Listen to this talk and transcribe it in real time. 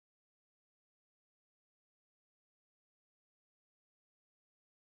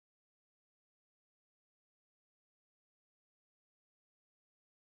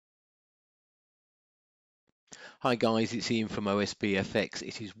Hi guys, it's Ian from OSBFX.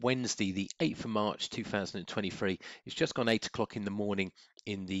 It is Wednesday, the 8th of March 2023. It's just gone 8 o'clock in the morning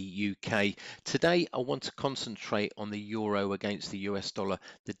in the UK. Today I want to concentrate on the euro against the US dollar.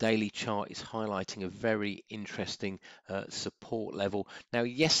 The daily chart is highlighting a very interesting support level. Now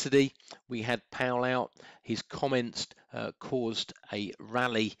yesterday we had Powell out. His comments caused a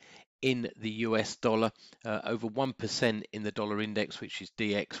rally in the US dollar, over 1% in the dollar index, which is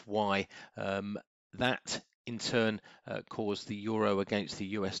DXY. That in turn caused the euro against the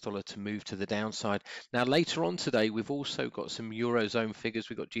US dollar to move to the downside. Now later on today we've also got some eurozone figures.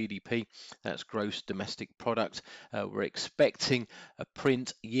 We've got GDP, that's gross domestic product. We're expecting a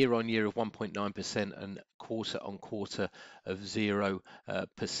print year on year of 1.9% and quarter on quarter of 0%.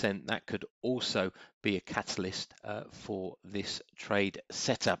 That could also be a catalyst for this trade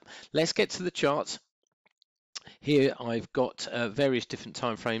setup. Let's get to the charts. Here I've got various different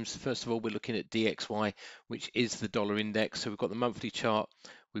time frames. First of all, we're looking at DXY, which is the dollar index. So we've got the monthly chart,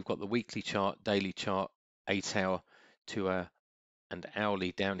 we've got the weekly chart, daily chart, 8-hour, 2-hour, and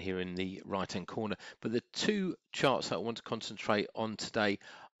hourly down here in the right hand corner. But the two charts that I want to concentrate on today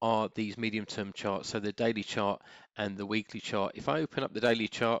are these medium term charts, so the daily chart and the weekly chart. If I open up the daily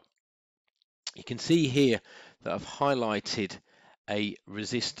chart, you can see here that I've highlighted a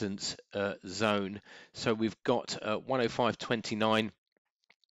resistance zone. So we've got 105.29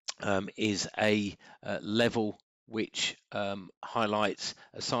 is a level which highlights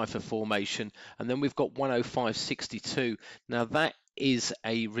a cipher formation, and then we've got 105.62. Now that is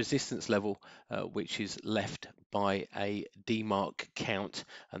a resistance level which is left by a demarc count,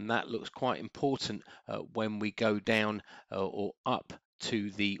 and that looks quite important when we go down or up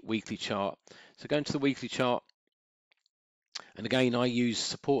to the weekly chart. So going to the weekly chart, and again I use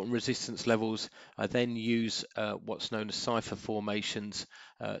support and resistance levels. I then use what's known as cipher formations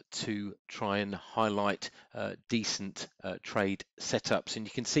to try and highlight decent trade setups, and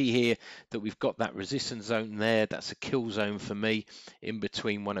you can see here that we've got that resistance zone there. That's a kill zone for me in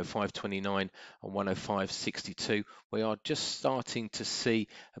between 105.29 and 105.62. We are just starting to see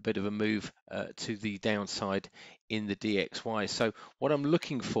a bit of a move to the downside in the DXY. So what I'm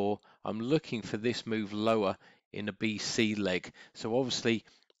looking for this move lower in a BC leg. So obviously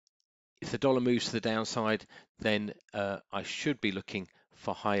if the dollar moves to the downside, then I should be looking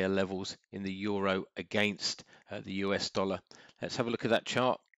for higher levels in the euro against the US dollar. Let's have a look at that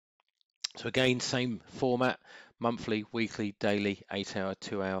chart. So again, same format: monthly, weekly, daily, 8-hour,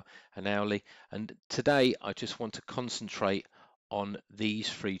 2-hour, and hourly. And today I just want to concentrate on these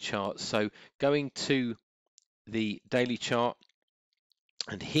three charts. So going to the daily chart,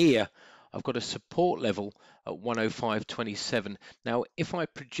 and here I've got a support level at 105.27. Now, if I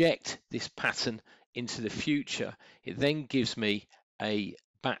project this pattern into the future, it then gives me a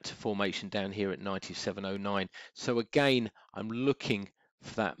bat formation down here at 97.09. So again, I'm looking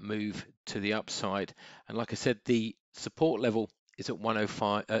for that move to the upside. And like I said, the support level is at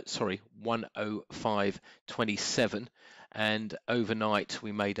 105.27, and overnight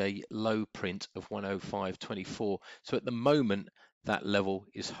we made a low print of 105.24. So at the moment that level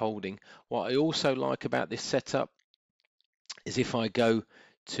is holding. What I also like about this setup is if I go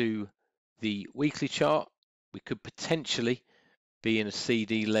to the weekly chart, we could potentially be in a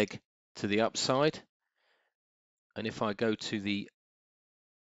CD leg to the upside, and if I go to the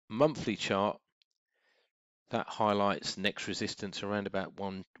monthly chart, that highlights next resistance around about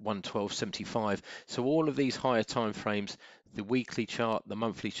 112.75. So all of these higher time frames, the weekly chart, the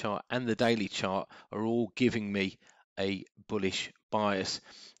monthly chart, and the daily chart, are all giving me a bullish bias.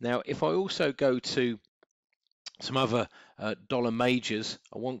 Now if I also go to some other dollar majors,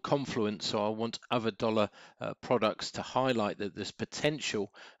 I want confluence, so I want other dollar products to highlight that there's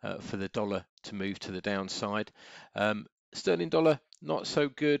potential for the dollar to move to the downside. Sterling dollar, not so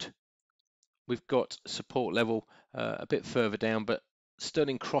good. We've got support level a bit further down, but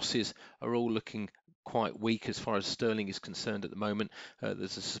sterling crosses are all looking quite weak as far as sterling is concerned at the moment.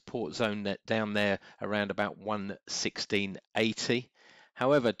 There's a support zone down there around about 116.80.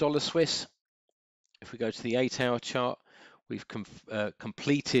 However, dollar Swiss, if we go to the 8-hour chart, we've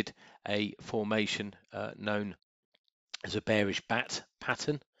completed a formation known as a bearish bat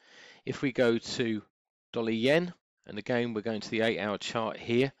pattern. If we go to dollar yen, and again we're going to the 8-hour chart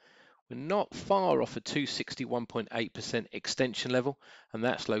here, we're not far off a 261.8% extension level, and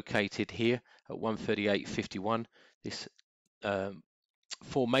that's located here at 138.51. This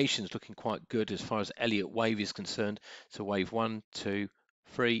formation is looking quite good as far as Elliott wave is concerned. So wave 1, 2,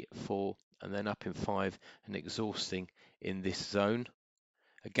 3, 4, and then up in 5 and exhausting in this zone.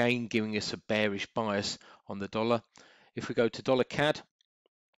 Again, giving us a bearish bias on the dollar. If we go to dollar CAD,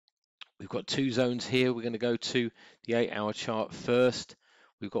 We've got two zones here. We're going to go to the 8-hour chart first.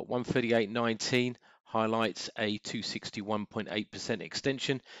 We've got 138.19 highlights a 261.8%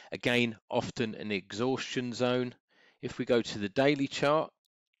 extension. Again, often an exhaustion zone. If we go to the daily chart,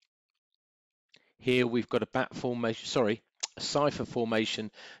 here we've got a bat formation, a cipher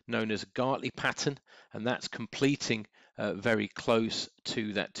formation known as a Gartley pattern, and that's completing very close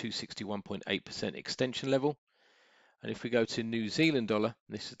to that 261.8% extension level. And if we go to New Zealand dollar,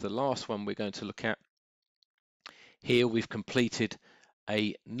 this is the last one we're going to look at. Here we've completed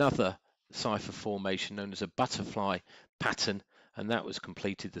another cipher formation known as a butterfly pattern, and that was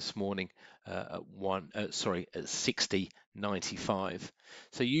completed this morning at 60.95.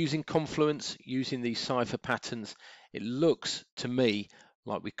 So using confluence, using these cipher patterns, it looks to me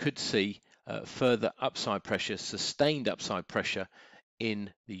like we could see further upside pressure, sustained upside pressure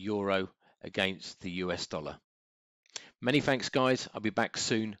in the euro against the US dollar. Many thanks, guys. I'll be back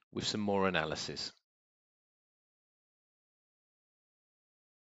soon with some more analysis.